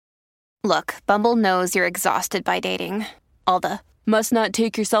Look, Bumble knows you're exhausted by dating. All the must not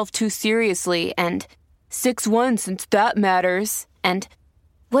take yourself too seriously and 6'1" since that matters. And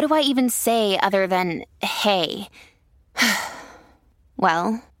what do I even say other than hey?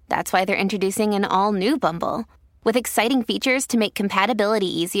 Well, that's why they're introducing an all-new Bumble with exciting features to make compatibility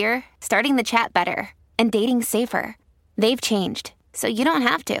easier, starting the chat better, and dating safer. They've changed, so you don't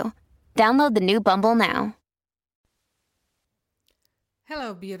have to. Download the new Bumble now.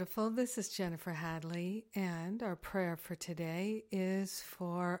 Hello, beautiful. This is Jennifer Hadley, and our prayer for today is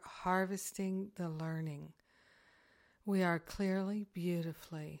for harvesting the learning. We are clearly,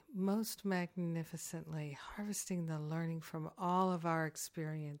 beautifully, most magnificently harvesting the learning from all of our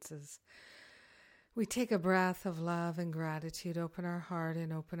experiences. We take a breath of love and gratitude, open our heart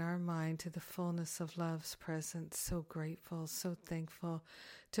and open our mind to the fullness of love's presence. So grateful, so thankful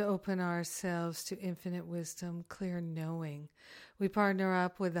to open ourselves to infinite wisdom, clear knowing. We partner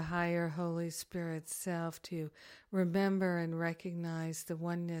up with the higher Holy Spirit self to remember and recognize the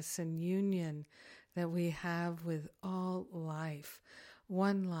oneness and union that we have with all life.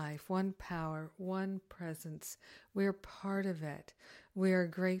 One life, one power, one presence. We're part of it. We are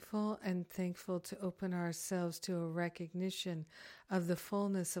grateful and thankful to open ourselves to a recognition of the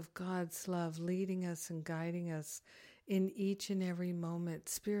fullness of God's love leading us and guiding us in each and every moment.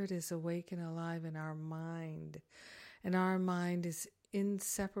 Spirit is awake and alive in our mind, and our mind is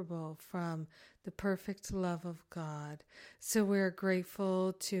inseparable from the perfect love of God. So we're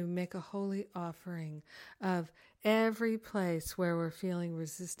grateful to make a holy offering of every place where we're feeling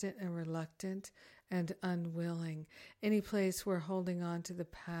resistant and reluctant and unwilling. Any place we're holding on to the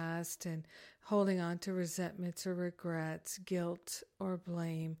past and holding on to resentments or regrets, guilt or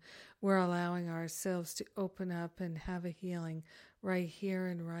blame, we're allowing ourselves to open up and have a healing right here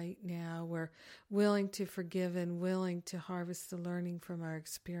and right now. We're willing to forgive and willing to harvest the learning from our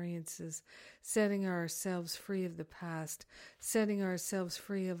experiences, setting ourselves free of the past, setting ourselves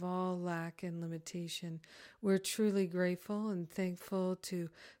free of all lack and limitation. We're truly grateful and thankful to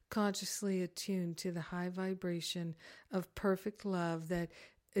consciously attune to the high vibration of perfect love that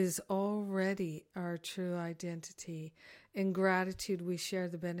is already our true identity. In gratitude, we share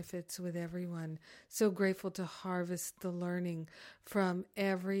the benefits with everyone. So grateful to harvest the learning from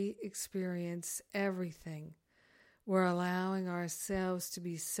every experience, everything. We're allowing ourselves to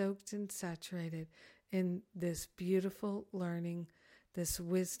be soaked and saturated in this beautiful learning, this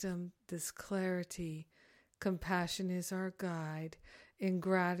wisdom, this clarity. Compassion is our guide. In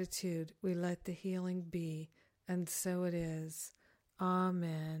gratitude, we let the healing be, and so it is.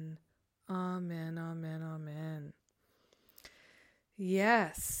 Amen. Amen, amen, amen.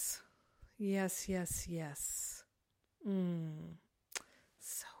 Yes. Yes, yes, yes.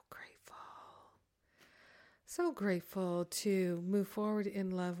 So grateful. So grateful to move forward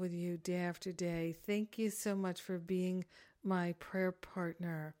in love with you day after day. Thank you so much for being my prayer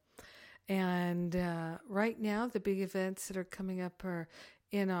partner. And right now, the big events that are coming up are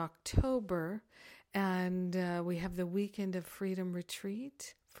in October. And we have the Weekend of Freedom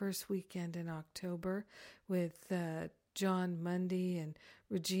Retreat, first weekend in October, with John Mundy and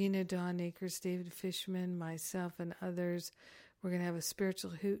Regina Dawn Akers, David Fishman, myself, and others. We're going to have a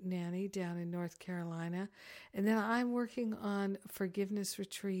spiritual hootenanny down in North Carolina. And then I'm working on Forgiveness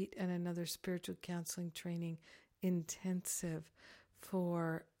Retreat and another spiritual counseling training intensive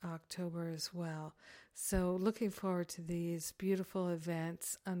for October as well. So looking forward to these beautiful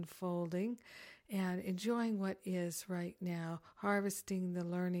events unfolding and enjoying what is right now, harvesting the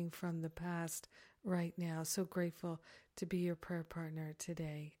learning from the past right now. So grateful to be your prayer partner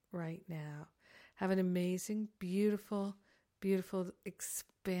today, right now. Have an amazing, beautiful, beautiful,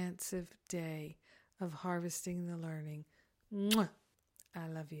 expansive day of harvesting the learning. Mwah! I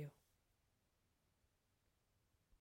love you.